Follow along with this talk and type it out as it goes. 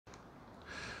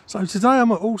So today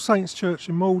I'm at All Saints Church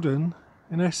in Maldon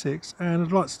in Essex, and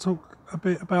I'd like to talk a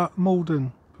bit about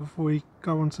Maldon before we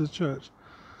go on to the church.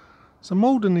 So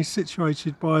Maldon is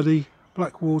situated by the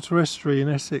Blackwater estuary in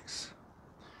Essex,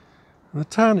 and the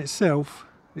town itself,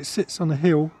 it sits on a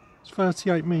hill. It's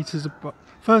 38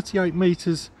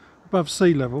 metres above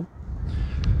sea level.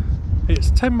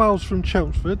 It's 10 miles from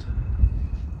Chelmsford.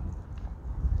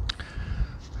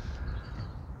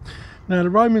 Now the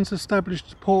Romans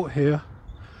established a port here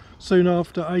soon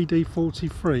after AD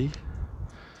 43,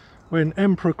 when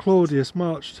Emperor Claudius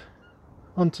marched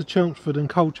onto Chelmsford and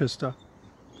Colchester.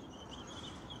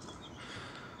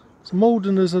 So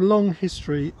Maldon has a long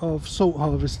history of salt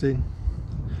harvesting,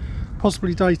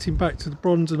 possibly dating back to the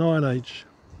Bronze and Iron Age.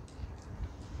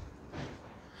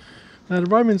 Now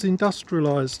the Romans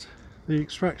industrialised the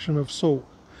extraction of salt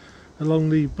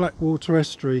along the Blackwater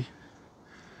estuary,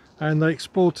 and they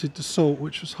exported the salt,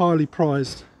 which was highly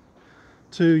prized,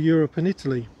 to Europe and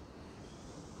Italy.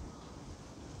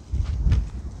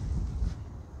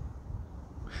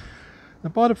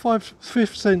 Now by the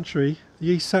 5th century, the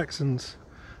East Saxons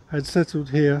had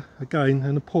settled here again,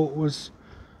 and the port was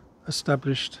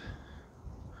established,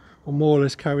 or more or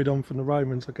less carried on from the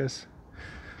Romans, I guess.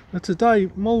 Now today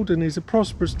Maldon is a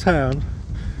prosperous town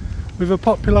with a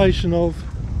population of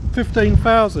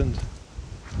 15,000,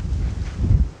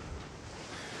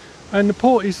 and the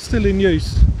port is still in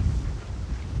use.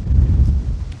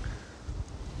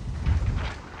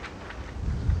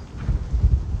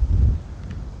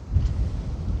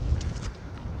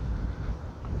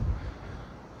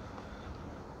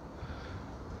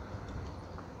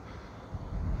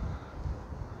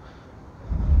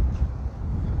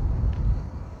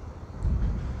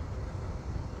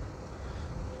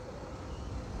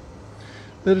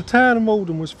 Now, the town of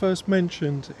Maldon was first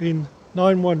mentioned in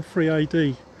 913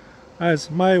 AD as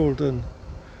Maldon,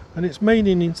 and its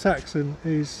meaning in Saxon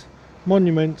is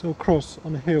monument or cross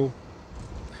on a hill.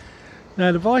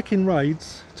 Now the Viking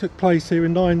raids took place here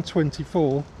in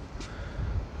 924,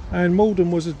 and Maldon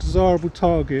was a desirable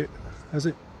target as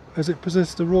it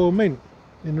possessed a royal mint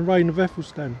in the reign of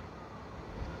Aethelstan.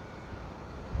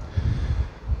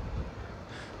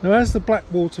 Now as the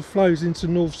Blackwater flows into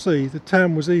the North Sea, the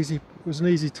town was an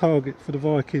easy target for the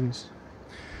Vikings.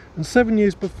 And 7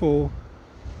 years before,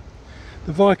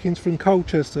 the Vikings from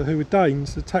Colchester, who were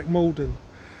Danes, attacked Maldon.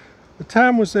 The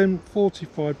town was then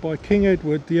fortified by King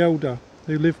Edward the Elder,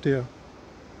 who lived here.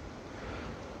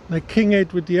 Now King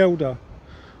Edward the Elder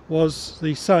was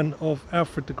the son of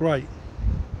Alfred the Great.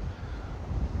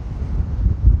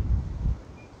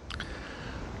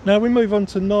 Now we move on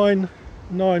to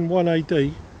 991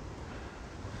 AD.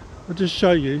 I'll just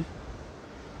show you,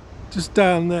 just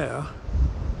down there,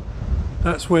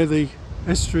 that's where the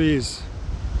estuary is.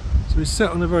 So it's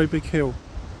set on a very big hill.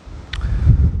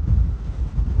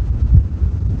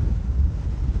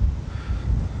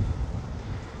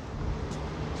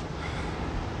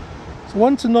 So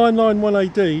on to 991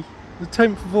 AD, the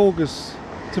 10th of August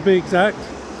to be exact,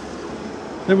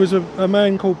 there was a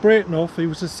man called Breitnoth. He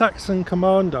was a Saxon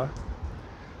commander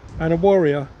and a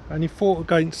warrior, and he fought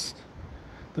against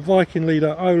the Viking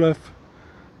leader Olaf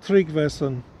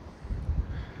Tryggvason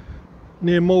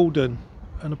near Maldon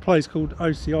and a place called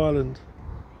Osey Island,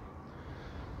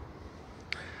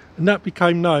 and that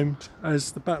became known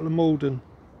as the Battle of Maldon.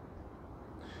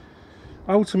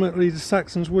 Ultimately the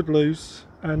Saxons would lose,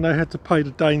 and they had to pay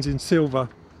the Danes in silver.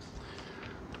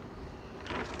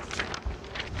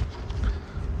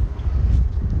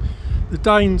 The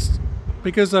Danes,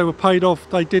 because they were paid off,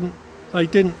 they didn't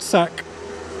sack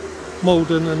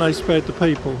Maldon, and they spared the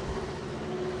people.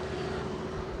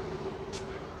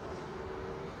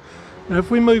 Now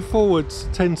if we move forwards to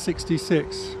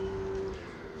 1066,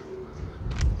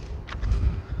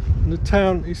 and the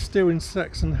town is still in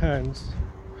Saxon hands,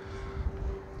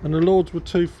 and the lords were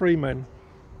 2 freemen.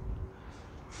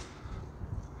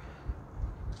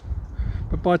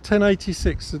 But by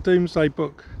 1086 the Domesday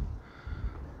Book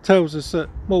tells us that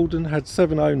Maldon had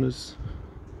 7 owners.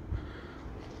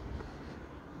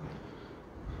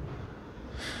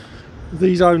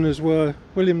 These owners were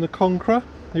William the Conqueror.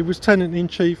 He was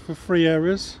tenant-in-chief of 3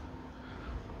 areas.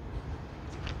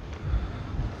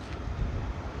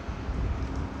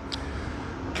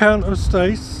 Count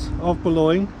Eustace of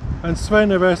Boulogne, and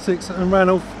Sven of Essex, and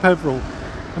Ranulph Peveril,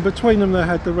 and between them they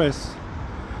had the rest.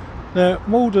 Now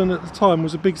Maldon at the time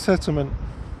was a big settlement,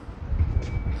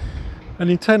 and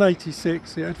in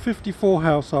 1086 it had 54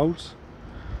 households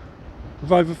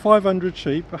with over 500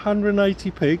 sheep,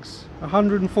 180 pigs,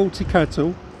 140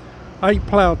 cattle, 8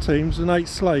 plough teams and 8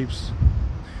 slaves.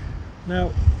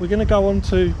 Now we're going to go on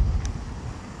to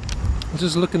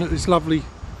just looking at this lovely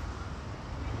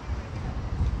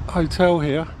hotel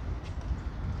here.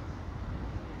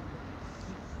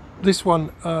 This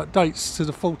one dates to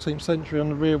the 14th century on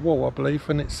the rear wall, I believe,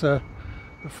 and it's the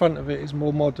front of it is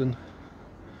more modern.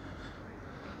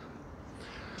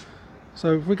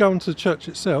 So if we go into the church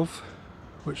itself,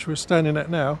 which we're standing at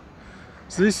now,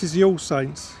 so this is the All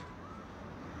Saints,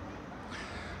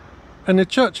 and the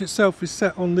church itself is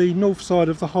set on the north side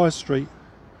of the High Street.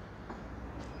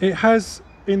 It has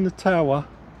in the tower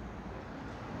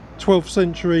 12th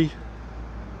century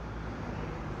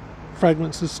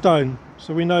fragments of stone,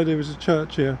 so we know there was a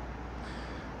church here.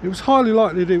 It was highly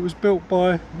likely that it was built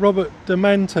by Robert de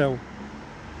Mantell.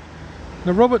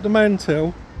 Now Robert de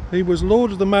Mantell, he was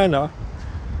Lord of the Manor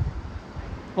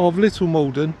of Little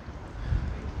Maldon,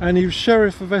 and he was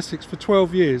Sheriff of Essex for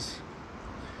 12 years.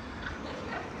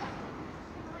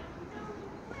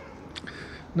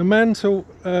 The Mantell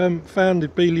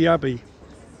founded Beeley Abbey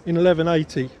in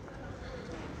 1180,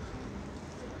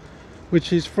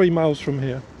 which is 3 miles from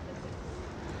here.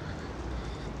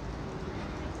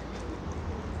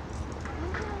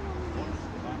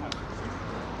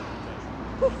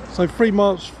 So 3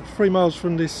 miles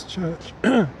from this church.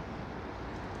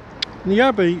 The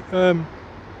Abbey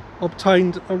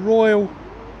obtained a royal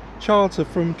charter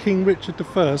from King Richard I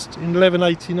in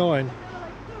 1189.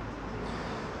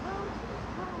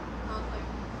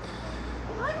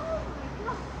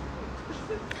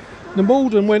 The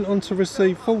Maldon went on to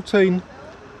receive 14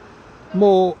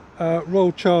 more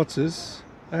royal charters,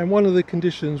 and one of the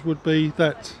conditions would be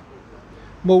that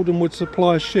Maldon would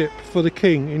supply a ship for the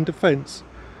king in defence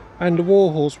and a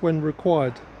war horse when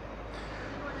required.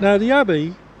 Now the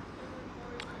Abbey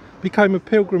became a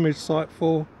pilgrimage site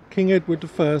for King Edward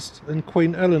I and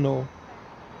Queen Eleanor.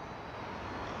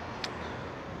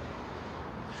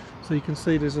 So you can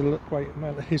see there's a great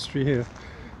amount of history here.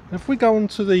 Now if we go on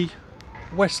to the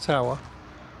West Tower,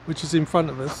 which is in front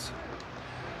of us,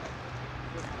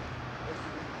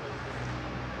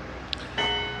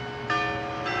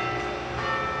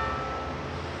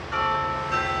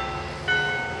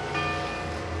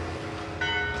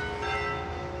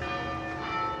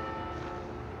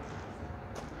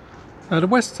 now the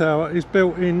West Tower is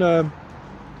built in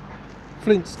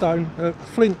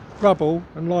flint rubble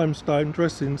and limestone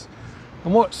dressings,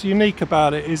 and what's unique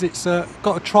about it is it's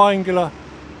got a triangular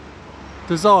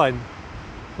design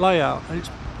layout, and it's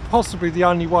possibly the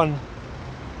only one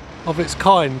of its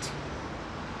kind,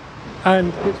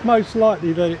 and it's most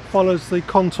likely that it follows the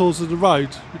contours of the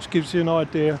road, which gives you an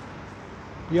idea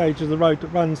the age of the road that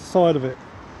runs the side of it.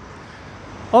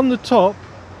 On the top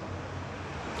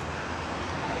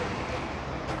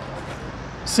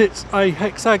sits a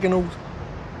hexagonal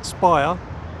spire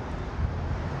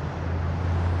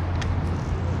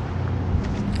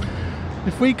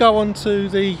if we go on to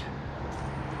the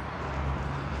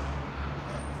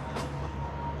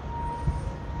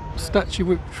statue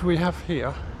which we have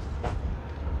here,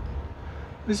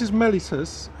 this is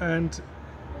Mellitus, and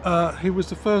he was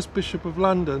the first Bishop of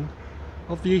London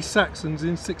of the East Saxons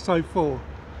in 604,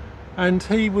 and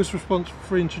he was responsible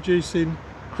for introducing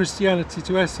Christianity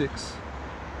to Essex.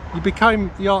 He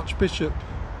became the Archbishop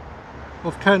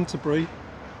of Canterbury,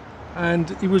 and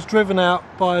he was driven out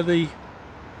by the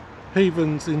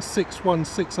heathens in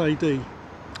 616 AD.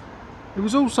 He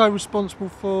was also responsible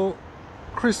for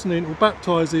christening or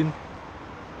baptising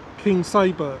King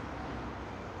Sabert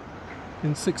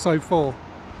in 604.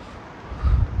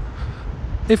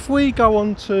 If we go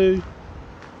on to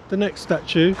the next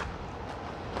statue,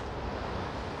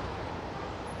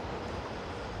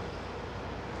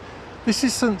 this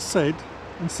is St Ced,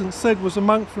 and St Ced was a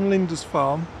monk from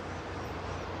Lindisfarne,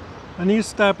 and he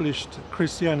established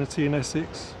Christianity in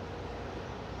Essex,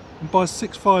 and by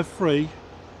 653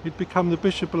 he'd become the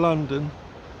Bishop of London,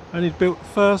 and he'd built the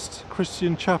first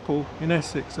Christian chapel in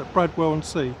Essex at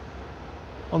Bradwell-on-Sea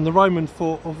on the Roman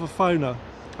fort of Vafona,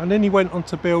 and then he went on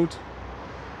to build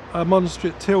a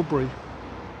monastery at Tilbury.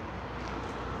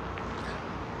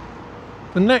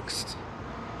 The next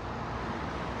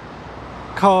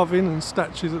carving and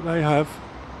statue that they have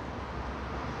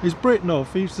is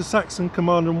Britnoff. He's the Saxon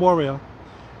commander and warrior,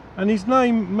 and his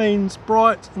name means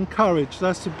bright and courage.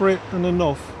 That's the Brit and the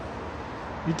Noff.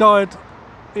 He died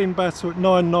in battle at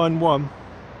 991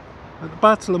 at the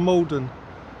Battle of Maldon.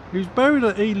 He was buried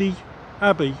at Ely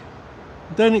Abbey,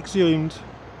 then exhumed,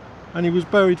 and he was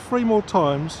buried 3 more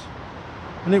times,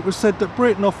 and it was said that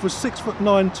Britnoff was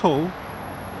 6'9" tall,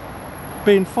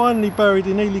 being finally buried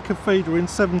in Ely Cathedral in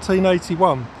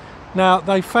 1781. Now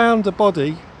they found a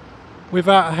body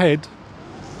without a head,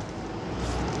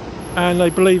 and they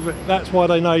believe that's why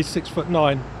they know he's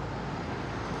 6'9".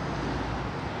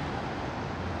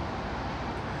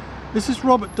 This is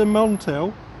Robert de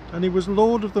Montel, and he was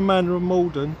Lord of the Manor of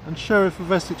Maldon and Sheriff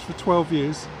of Essex for 12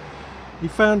 years. He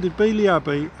founded Beeley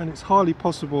Abbey, and it's highly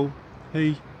possible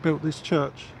he built this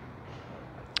church.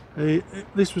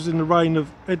 This was in the reign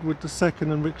of Edward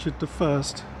II and Richard I.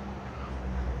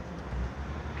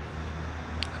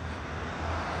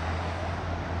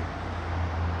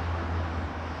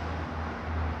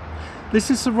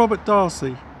 This is Sir Robert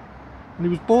Darcy, and he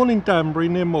was born in Danbury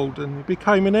near Maldon. He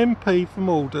became an MP for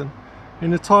Maldon in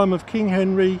the time of King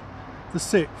Henry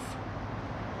VI.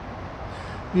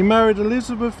 He married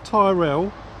Elizabeth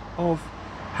Tyrrell of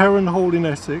Heron Hall in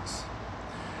Essex,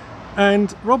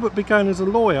 and Robert began as a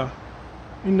lawyer.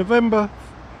 In November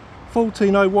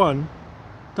 1401,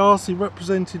 Darcy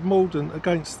represented Maldon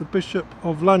against the Bishop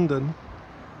of London,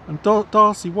 and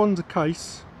Darcy won the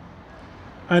case,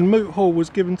 and Moot Hall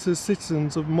was given to the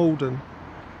citizens of Maldon.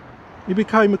 He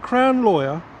became a crown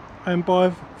lawyer, and by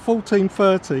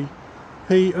 1430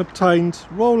 he obtained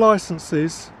royal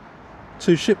licences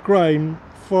to ship grain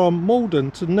from Maldon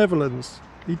to the Netherlands.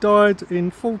 He died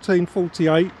in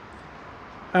 1448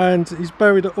 and is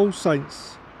buried at All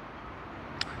Saints.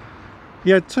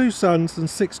 He had 2 sons and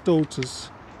 6 daughters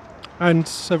and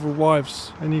several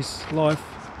wives in his life.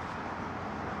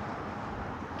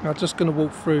 I'm just going to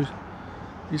walk through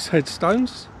his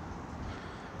headstones.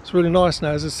 It's really nice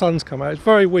now as the sun's come out. It's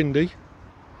very windy,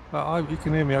 but I hope you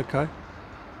can hear me okay.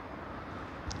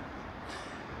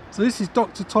 So this is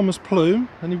Dr. Thomas Plume,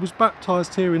 and he was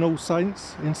baptised here in All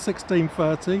Saints in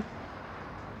 1630.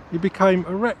 He became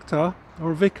a rector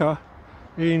or a vicar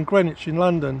in Greenwich in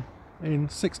London in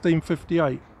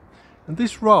 1658, and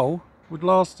this role would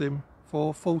last him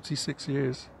for 46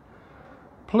 years.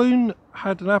 Plume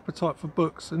had an appetite for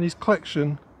books, and his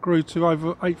collection grew to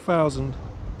over 8,000,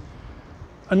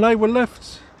 and they were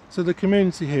left to the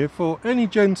community here for any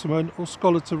gentleman or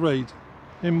scholar to read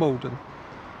in Maldon.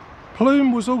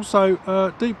 Plume was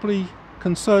also deeply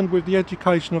concerned with the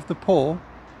education of the poor,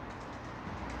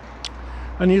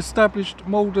 and he established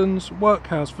Maldon's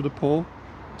workhouse for the poor.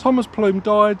 Thomas Plume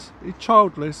died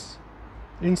childless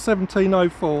in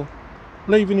 1704,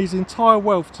 leaving his entire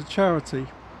wealth to charity.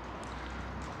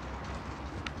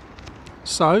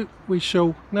 So we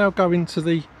shall now go into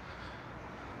the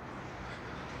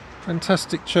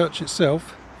fantastic church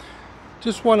itself.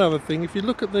 Just one other thing, if you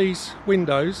look at these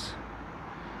windows,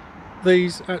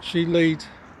 these actually lead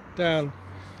down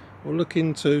or look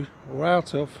into or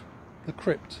out of the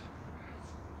crypt.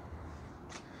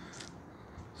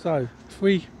 So if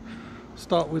we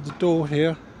start with the door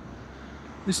here,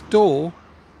 this door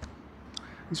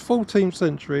is 14th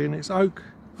century and it's oak,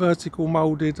 vertical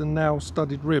moulded and now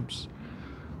studded ribs.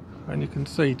 And you can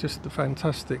see just the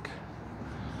fantastic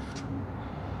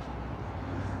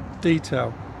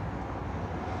detail.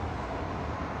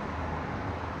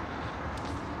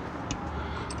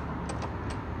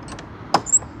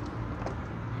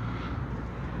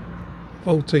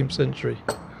 (14th century).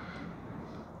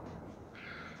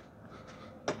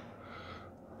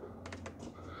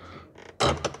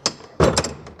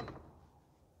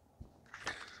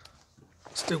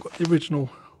 Still got the original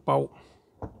bolt.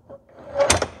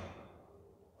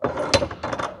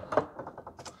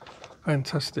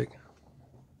 Fantastic.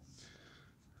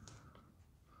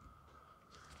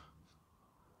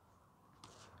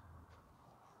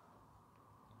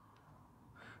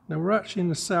 Now we're actually in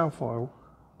the south aisle.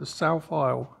 The south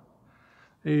aisle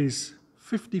is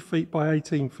 50 feet by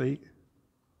 18 feet,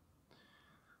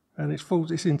 and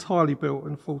it's entirely built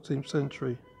in the 14th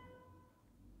century.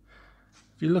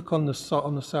 If you look on the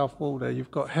south wall there,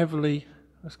 you've got heavily,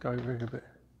 let's go over here a bit,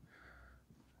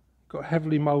 got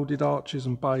heavily moulded arches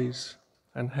and bays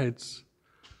and heads.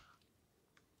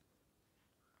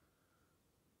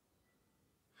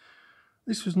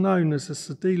 This was known as a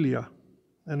sedilia,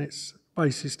 and its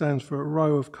basis stands for a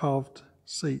row of carved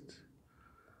seat.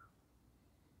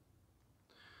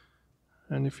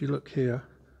 And if you look here,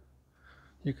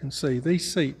 you can see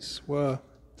these seats were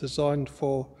designed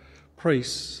for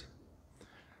priests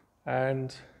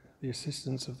and the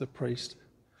assistants of the priest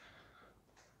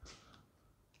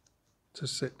to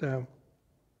sit down.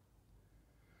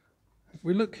 If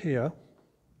we look here,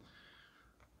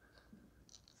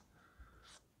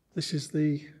 this is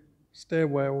the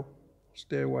stairway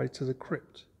to the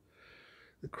crypt.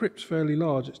 The crypt's fairly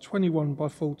large, it's 21 by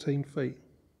 14 feet.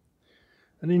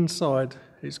 And inside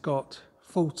it's got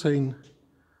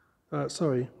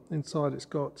inside it's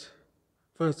got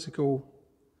vertical,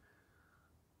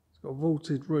 it's got a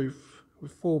vaulted roof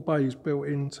with 4 bays built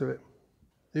into it.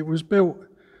 It was built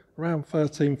around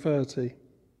 1330.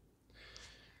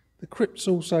 The crypt's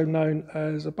also known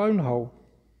as a bone hole.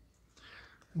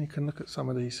 And you can look at some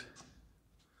of these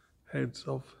heads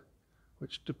of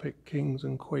which depict kings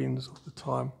and queens of the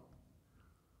time.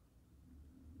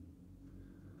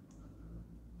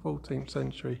 14th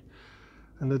century,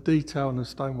 and the detail in the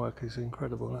stonework is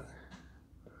incredible. Isn't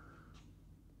it?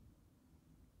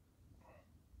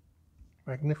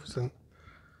 Magnificent.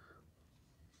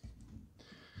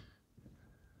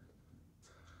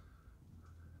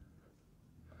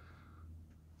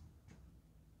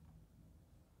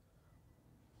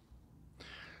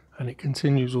 And it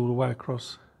continues all the way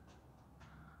across.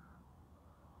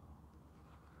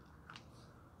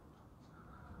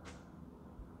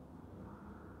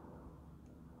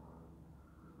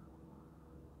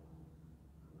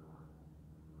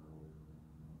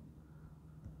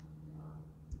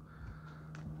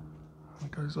 It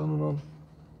goes on and on.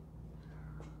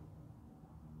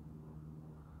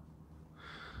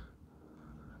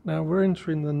 Now we're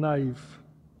entering the nave.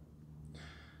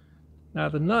 Now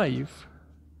the nave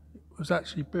was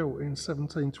actually built in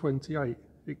 1728,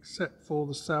 except for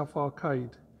the south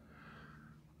arcade,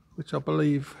 which I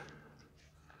believe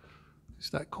is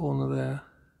that corner there.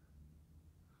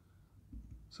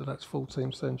 So that's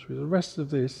 14th century. The rest of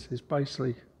this is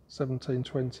basically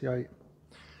 1728.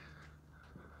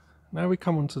 Now we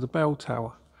come onto the bell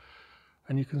tower,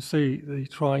 and you can see the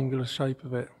triangular shape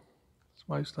of it. It's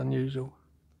most unusual.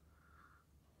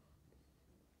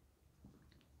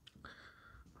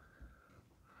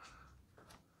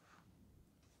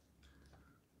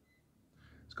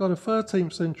 It's got a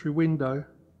 13th century window,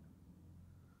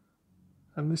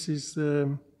 and this is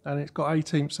and it's got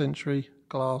 18th century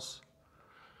glass.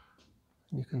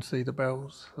 And you can see the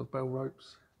bells, the bell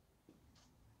ropes.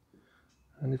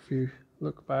 And if you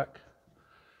look back,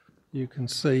 you can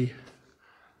see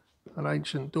an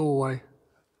ancient doorway.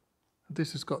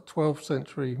 This has got 12th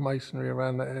century masonry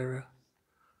around that area.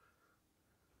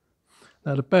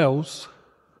 Now the bells,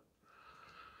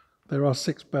 there are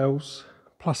 6 bells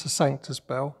plus a Sanctus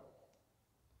bell.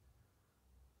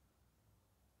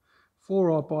 4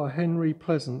 are by Henry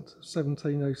Pleasant,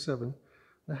 1707.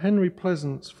 Now Henry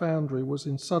Pleasant's foundry was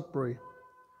in Sudbury,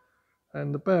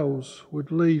 and the bells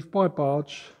would leave by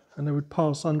barge and they would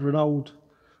pass under an old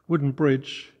wooden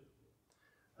bridge,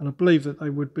 and I believe that they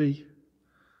would be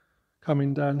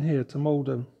coming down here to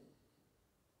Maldon.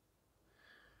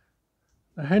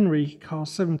 Now Henry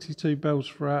cast 72 bells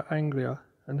throughout Anglia,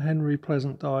 and Henry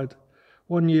Pleasant died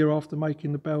 1 year after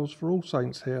making the bells for All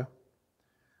Saints here.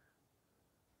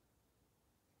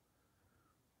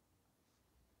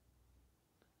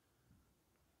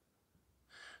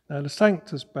 Now the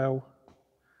Sanctus bell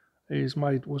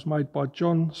was made by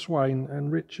John Swain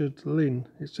and Richard Lynn.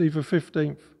 It's either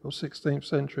 15th or 16th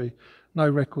century. No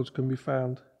records can be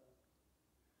found.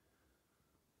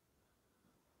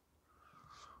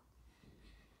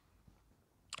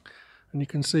 And you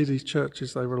can see these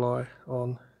churches, they rely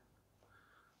on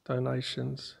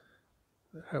donations.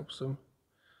 That helps them.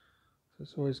 So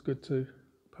it's always good to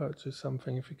purchase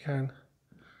something if you can.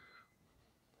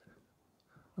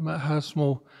 No matter how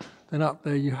small. Then up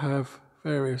there you have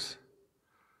various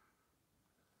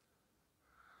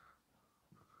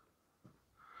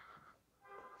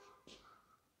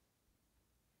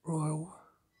royal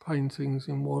paintings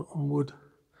on wood.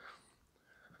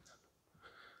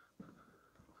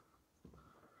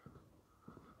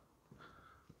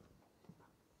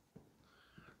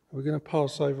 We're going to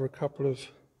pass over a couple of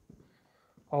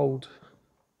old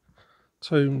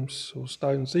tombs or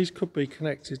stones. These could be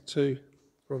connected to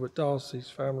Robert Darcy's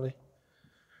family.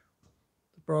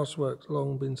 The brasswork's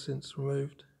long been since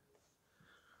removed.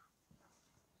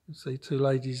 You can see 2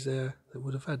 ladies there that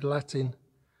would have had Latin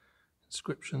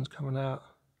inscriptions coming out,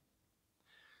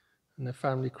 and their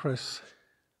family crests.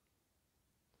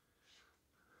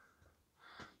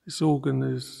 This organ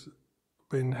has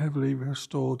been heavily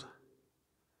restored.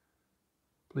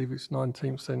 I believe it's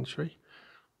 19th century.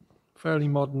 Fairly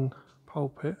modern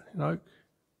pulpit in oak.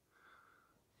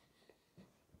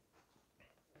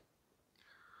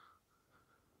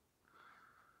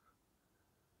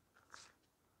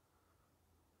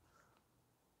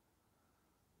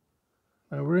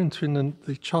 Now we're entering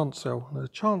the chancel. Now the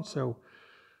chancel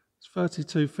is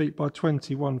 32 feet by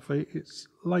 21 feet. It's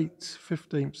late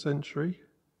 15th century,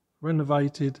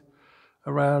 renovated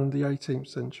around the 18th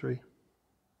century.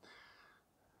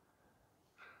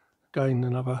 Again,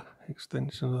 another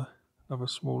extension of another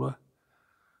smaller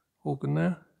organ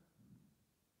there.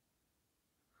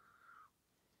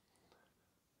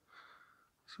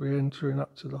 So we're entering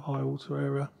up to the high altar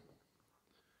area.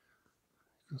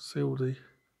 You can see all the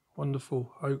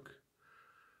wonderful oak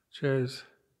chairs.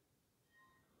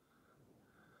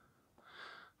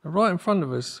 Now right in front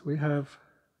of us we have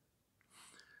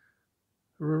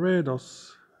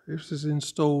Reredos. This was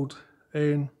installed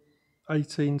in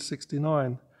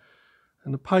 1869,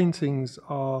 and the paintings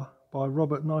are by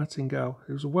Robert Nightingale,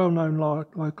 who was a well-known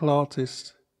local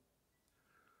artist.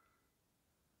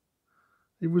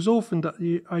 He was orphaned at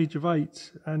the age of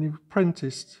 8 and he was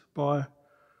apprenticed by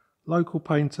local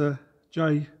painter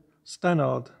J.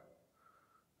 Stannard.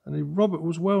 And Robert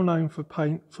was well known for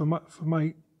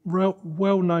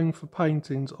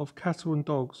paintings of cattle and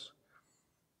dogs.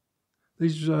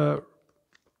 These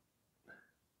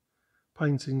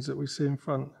paintings that we see in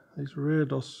front, these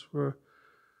reredos, were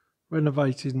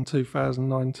renovated in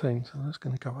 2019. So that's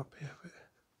going to go up here a bit.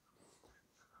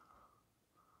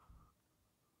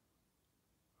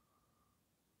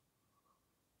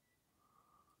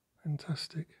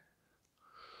 Fantastic.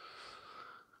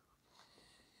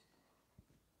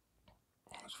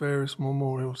 There's various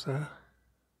memorials there.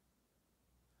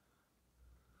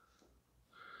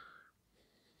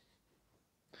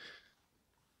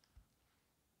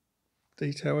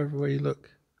 Detail everywhere you look.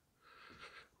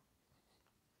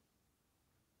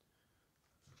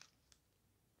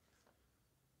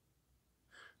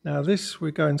 Now this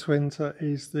we're going to enter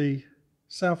is the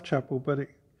South Chapel, but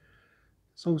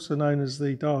it's also known as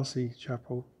the Darcy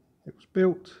Chapel. It was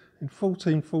built in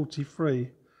 1443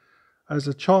 as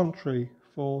a chantry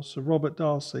for Sir Robert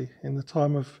Darcy in the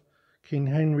time of King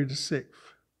Henry VI.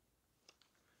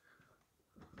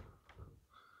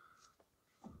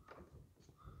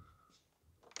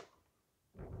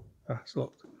 It's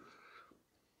locked.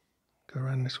 Go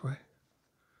around this way.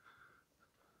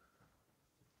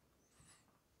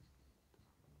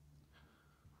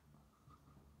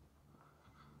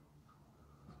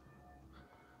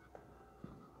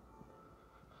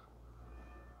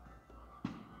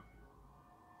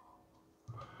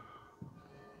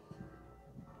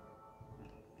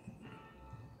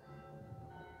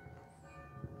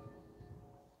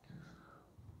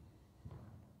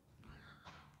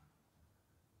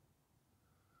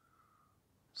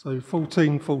 So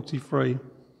 1443.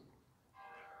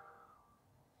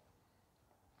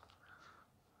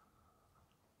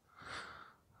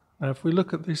 Now if we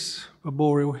look at this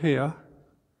memorial here,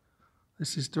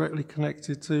 this is directly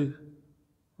connected to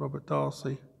Robert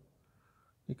Darcy.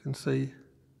 You can see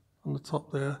on the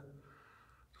top there,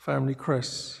 the family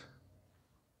crests.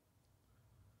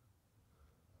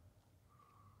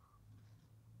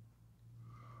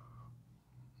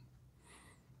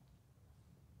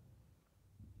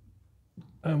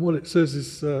 And what it says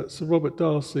is Sir Robert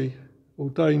Darcy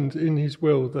ordained in his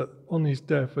will that on his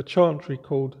death a chantry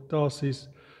called Darcy's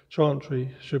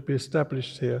Chantry should be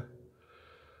established here,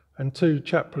 and 2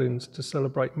 chaplains to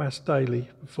celebrate Mass daily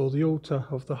before the altar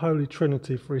of the Holy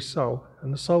Trinity for his soul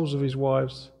and the souls of his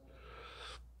wives,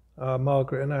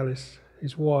 Margaret and Alice,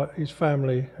 his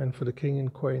family, and for the King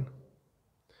and Queen.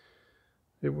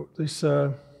 This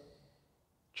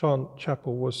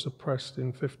chapel was suppressed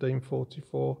in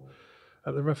 1544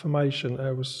 at the Reformation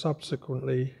and was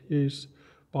subsequently used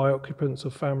by occupants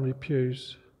of family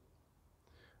pews.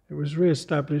 It was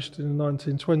re-established in the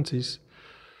 1920s,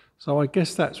 so I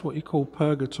guess that's what you call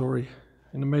purgatory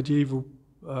in the medieval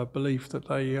belief, that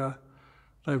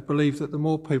they believed that the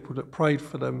more people that prayed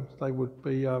for them, they would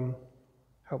be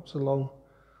helped along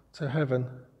to heaven.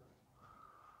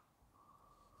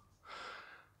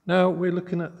 Now we're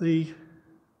looking at the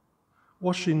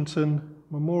Washington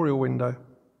Memorial window.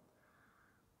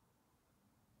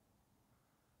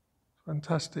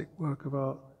 Fantastic work of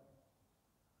art.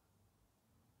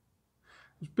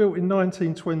 It was built in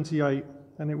 1928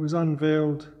 and it was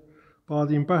unveiled by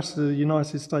the Ambassador of the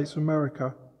United States of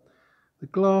America. The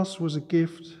glass was a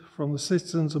gift from the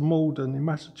citizens of Maldon in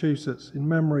Massachusetts in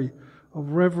memory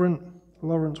of Reverend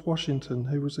Lawrence Washington,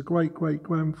 who was the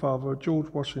great-great-grandfather of George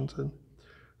Washington,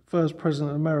 first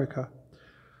President of America.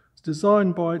 It's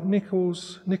designed by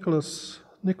Nicholas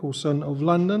Nicholson of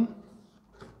London.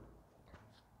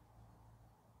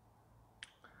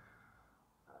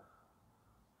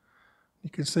 You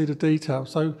can see the detail.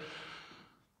 So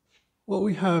what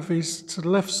we have is, to the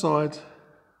left side,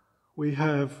 we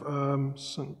have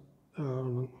let's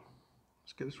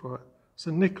get this right.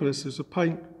 St. Nicholas is a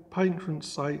patron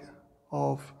saint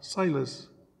of sailors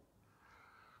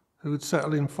who would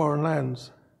settle in foreign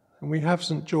lands. And we have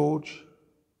St. George,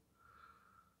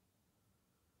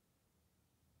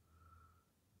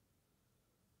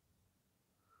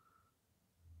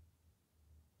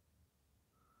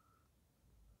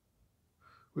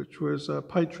 which was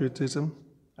patriotism,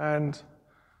 and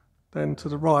then to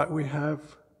the right we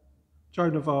have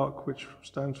Joan of Arc, which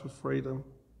stands for freedom.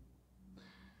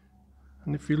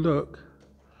 And if you look,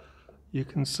 you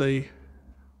can see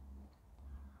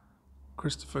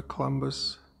Christopher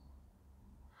Columbus.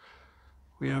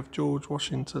 We have George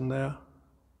Washington there.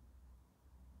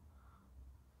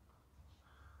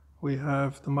 We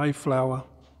have the Mayflower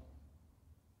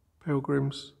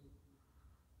Pilgrims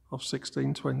of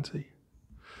 1620.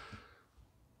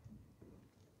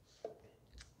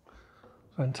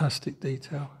 Fantastic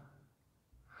detail.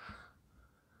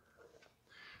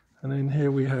 And then here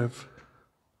we have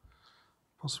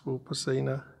possible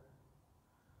piscina,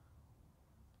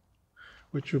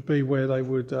 which would be where they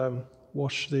would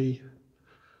wash the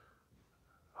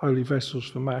holy vessels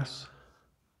for Mass.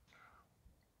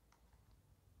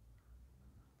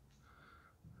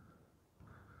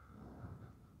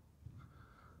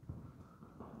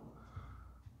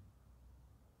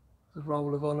 The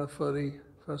roll of honour for the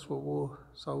First World War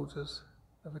soldiers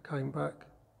never came back.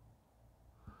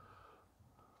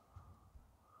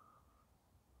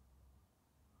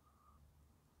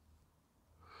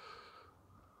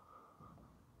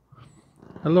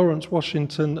 And Lawrence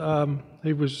Washington,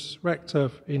 he was rector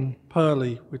in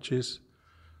Purley, which is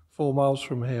 4 miles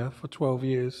from here, for 12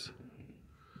 years.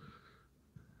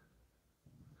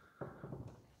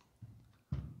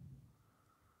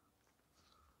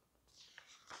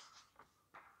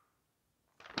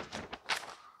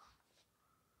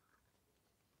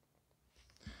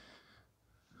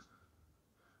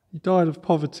 He died of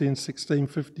poverty in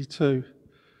 1652,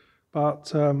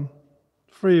 but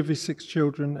 3 of his 6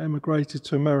 children emigrated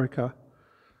to America,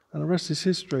 and the rest is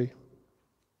history.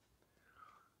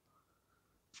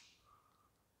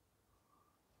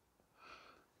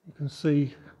 You can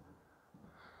see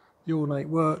the ornate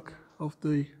work of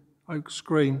the oak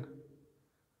screen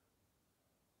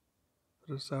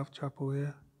for the South Chapel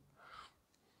here.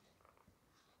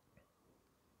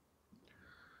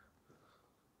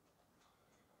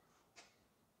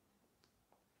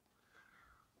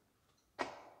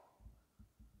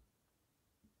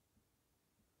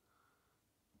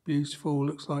 Beautiful,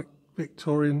 looks like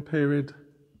Victorian period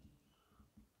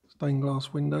stained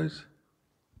glass windows.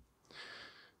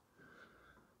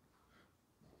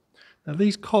 Now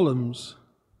these columns,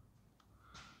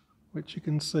 which you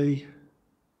can see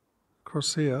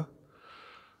across here,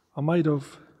 are made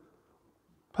of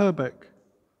Purbeck,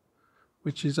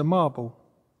 which is a marble.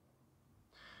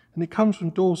 And it comes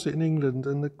from Dorset in England,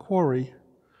 and the quarry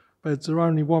beds are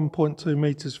only 1.2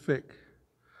 metres thick.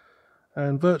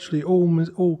 And virtually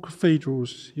all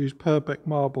cathedrals use Purbeck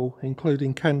marble,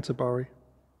 including Canterbury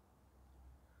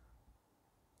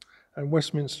and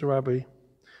Westminster Abbey.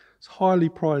 It's highly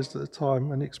prized at the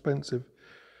time and expensive.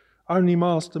 Only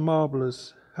master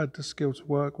marblers had the skill to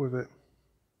work with it.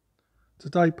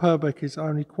 Today, Purbeck is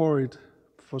only quarried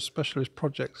for specialist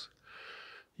projects.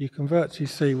 You can virtually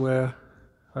see where,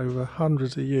 over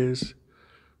hundreds of years,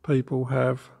 people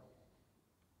have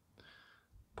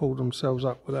pulled themselves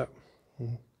up with that.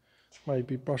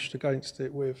 Maybe brushed against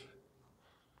it with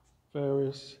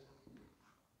various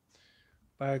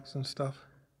bags and stuff.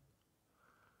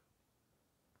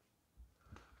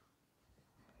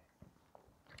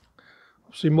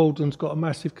 Obviously Maldon's got a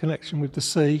massive connection with the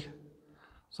sea,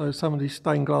 so some of these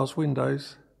stained glass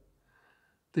windows,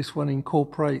 this one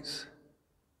incorporates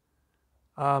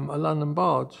a London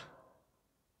barge.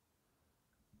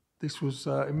 This was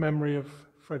in memory of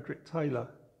Frederick Taylor,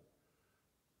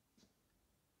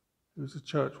 who was a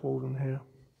church warden here.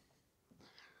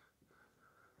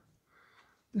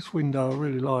 This window I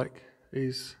really like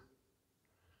is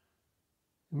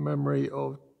in memory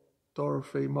of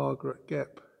Dorothy Margaret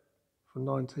Gepp from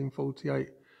 1948,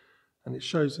 and it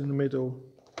shows in the middle,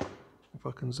 if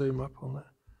I can zoom up on that,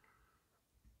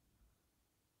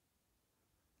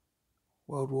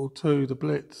 World War II, the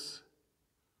Blitz.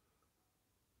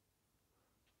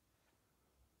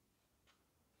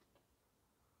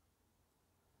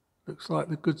 Looks like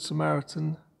the Good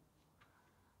Samaritan.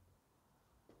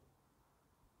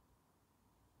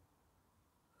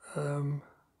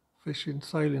 Fishing,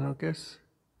 sailing, I guess.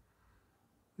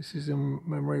 This is in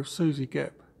memory of Susie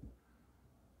Gepp.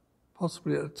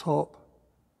 Possibly at the top.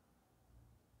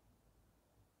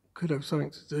 Could have something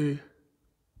to do.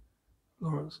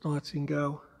 Florence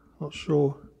Nightingale, not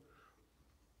sure.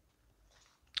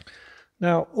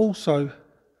 Now, also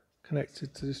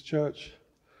connected to this church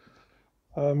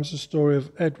is the story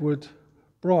of Edward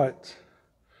Bright.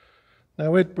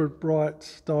 Now, Edward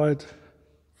Bright died,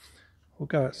 we'll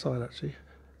go outside actually,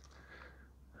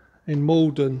 in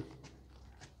Maldon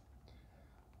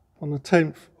on the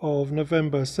 10th of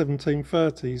November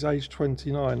 1730. He's aged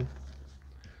 29.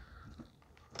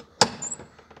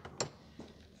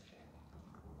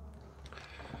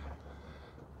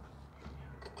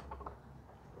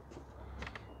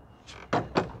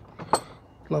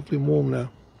 lovely and warm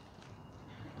now.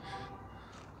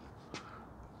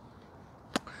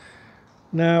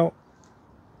 Now,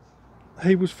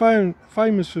 he was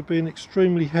famous for being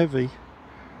extremely heavy,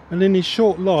 and in his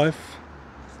short life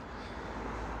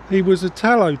he was a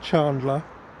tallow chandler,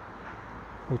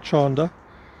 or chander,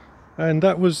 and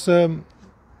that was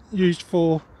used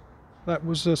for,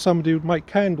 somebody who would make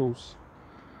candles.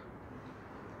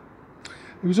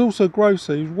 He was also a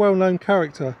grocer. He was a well-known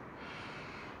character.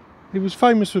 He was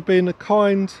famous for being a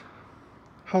kind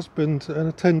husband and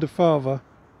a tender father.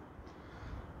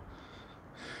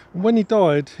 And when he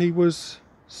died, he was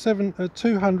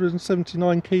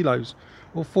 279 kilos,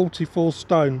 or 44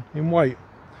 stone in weight.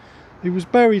 He was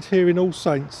buried here in All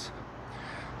Saints.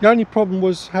 The only problem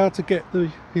was how to get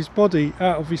his body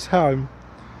out of his home,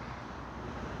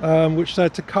 which they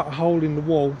had to cut a hole in the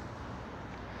wall.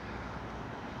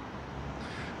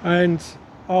 And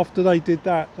after they did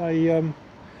that,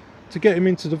 to get him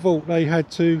into the vault, they had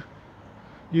to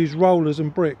use rollers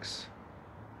and bricks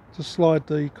to slide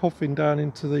the coffin down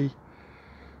into the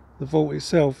vault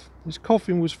itself. His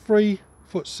coffin was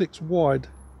 3'6" wide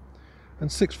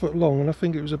and 6 foot long, and I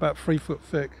think it was about 3 foot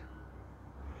thick.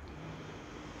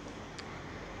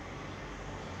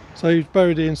 So he was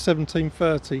buried here in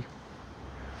 1730.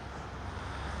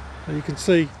 And you can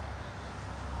see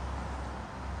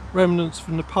remnants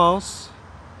from the past,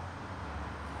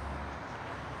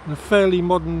 and a fairly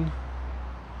modern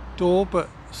door, but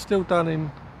still done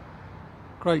in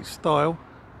great style.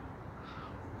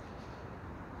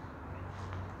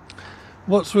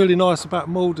 What's really nice about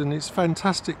Maldon, it's a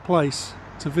fantastic place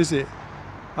to visit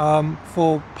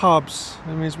for pubs. I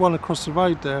mean, there's one across the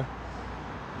road there.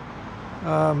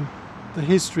 The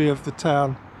history of the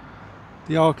town,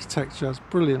 the architecture is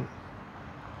brilliant.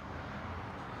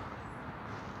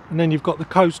 And then you've got the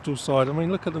coastal side. I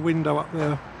mean, look at the window up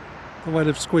there. The way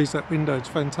they've squeezed that window, it's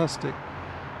fantastic.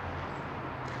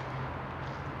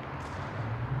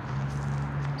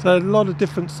 So a lot of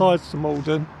different sides to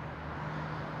Maldon.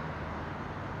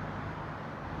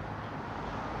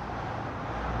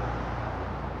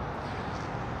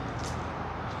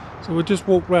 So we'll just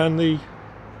walk round the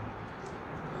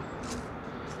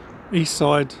east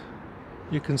side.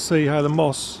 You can see how the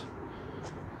moss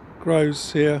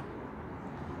grows here,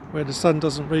 where the sun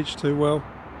doesn't reach too well.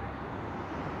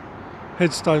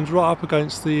 Headstones right up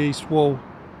against the east wall.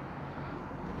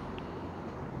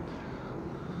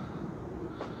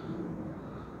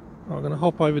 I'm going to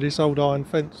hop over this old iron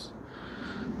fence.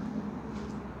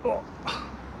 Oh.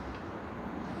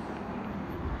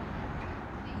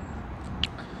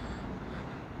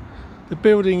 The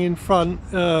building in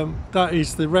front, that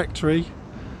is the rectory.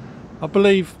 I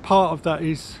believe part of that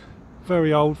is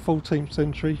very old, 14th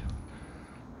century.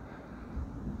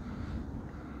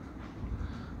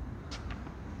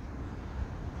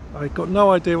 I've got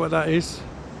no idea what that is.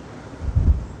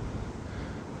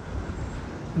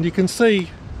 And you can see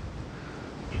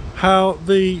how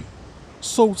the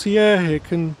salty air here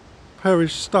can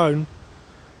perish stone.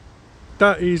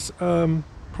 That is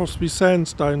possibly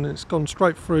sandstone. It's gone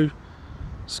straight through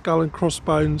skull and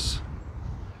crossbones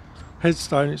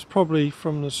headstone. It's probably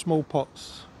from the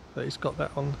smallpox that he's got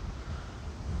that on,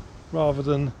 rather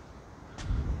than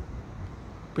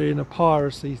being a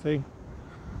piracy thing.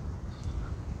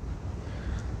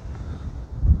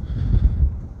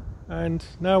 And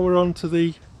now we're on to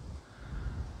the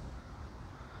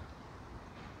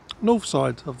north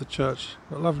side of the church.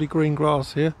 Got lovely green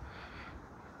grass here,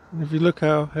 and if you look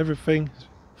how everything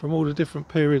from all the different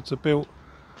periods are built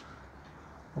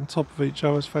on top of each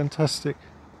other, it's fantastic.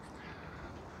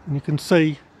 And you can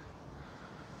see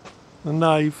the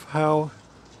nave, how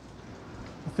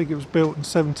I think it was built in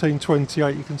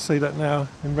 1728. You can see that now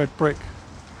in red brick.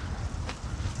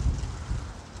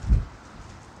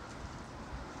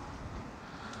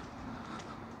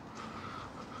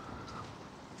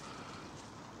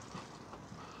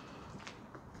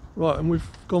 Right, and we've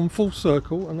gone full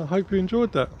circle, and I hope you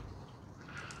enjoyed that.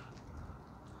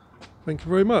 Thank you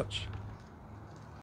very much.